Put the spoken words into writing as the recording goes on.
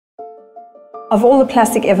Of all the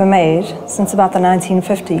plastic ever made since about the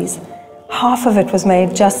 1950s, half of it was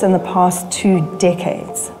made just in the past 2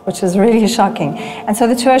 decades, which is really shocking. And so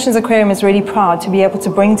the Two Oceans Aquarium is really proud to be able to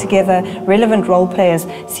bring together relevant role players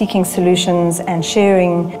seeking solutions and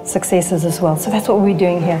sharing successes as well. So that's what we're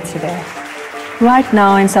doing here today. Right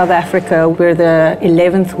now in South Africa, we're the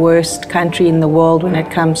 11th worst country in the world when it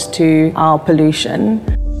comes to our pollution.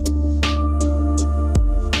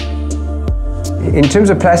 In terms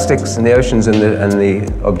of plastics in the oceans and the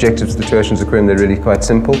objectives of the Two Oceans Aquarium, they're really quite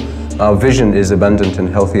simple. Our vision is abundant and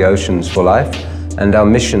healthy oceans for life, and our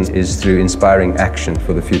mission is through inspiring action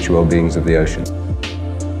for the future well-beings of the ocean.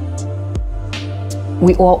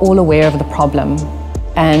 We are all aware of the problem,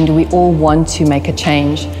 and we all want to make a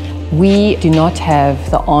change. We do not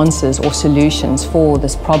have the answers or solutions for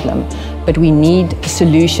this problem, but we need a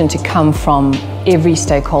solution to come from every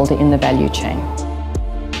stakeholder in the value chain.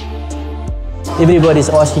 Everybody's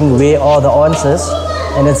asking where are the answers,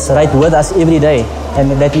 and it's right with us every day, and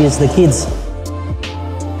that is the kids.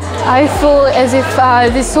 I feel as if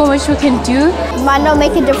there's so much we can do. It might not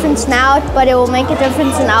make a difference now, but it will make a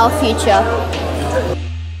difference in our future.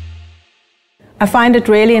 I find it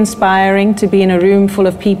really inspiring to be in a room full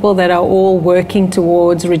of people that are all working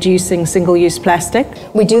towards reducing single-use plastic.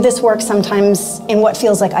 We do this work sometimes in what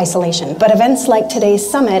feels like isolation, but events like today's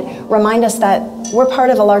summit remind us that we're part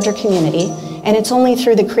of a larger community, and it's only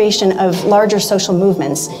through the creation of larger social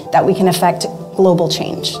movements that we can affect global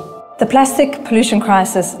change. The plastic pollution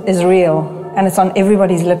crisis is real, and it's on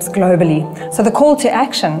everybody's lips globally. So the call to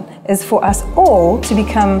action is for us all to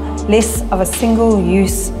become less of a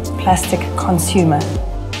single-use plastic consumer.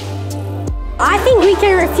 I think we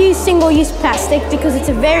can refuse single-use plastic because it's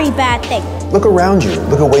a very bad thing. Look around you.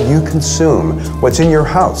 Look at what you consume, what's in your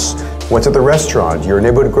house, what's at the restaurant, your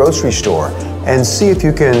neighborhood grocery store, and see if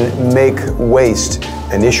you can make waste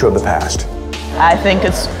an issue of the past. I think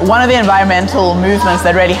it's one of the environmental movements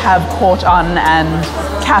that really have caught on and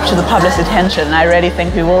captured the public's attention. I really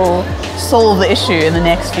think we will solve the issue in the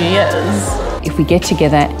next few years. If we get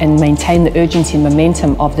together and maintain the urgency and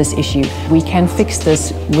momentum of this issue, we can fix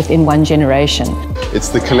this within one generation. It's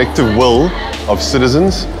the collective will of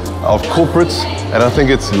citizens, of corporates, and I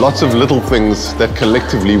think it's lots of little things that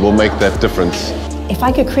collectively will make that difference. If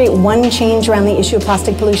I could create one change around the issue of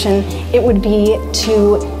plastic pollution, it would be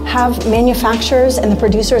to have manufacturers and the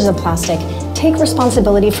producers of plastic take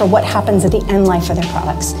responsibility for what happens at the end life of their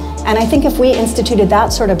products. And I think if we instituted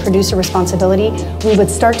that sort of producer responsibility, we would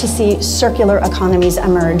start to see circular economies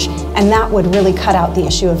emerge, and that would really cut out the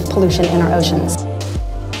issue of pollution in our oceans.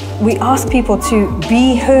 We ask people to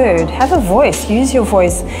be heard, have a voice, use your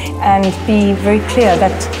voice, and be very clear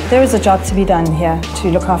that there is a job to be done here to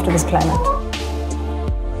look after this planet.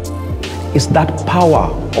 It's that power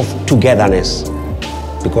of togetherness,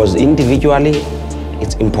 because individually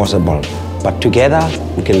it's impossible, but together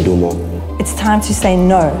we can do more. It's time to say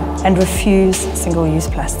no and refuse single-use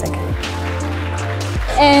plastic.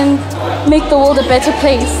 And make the world a better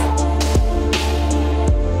place.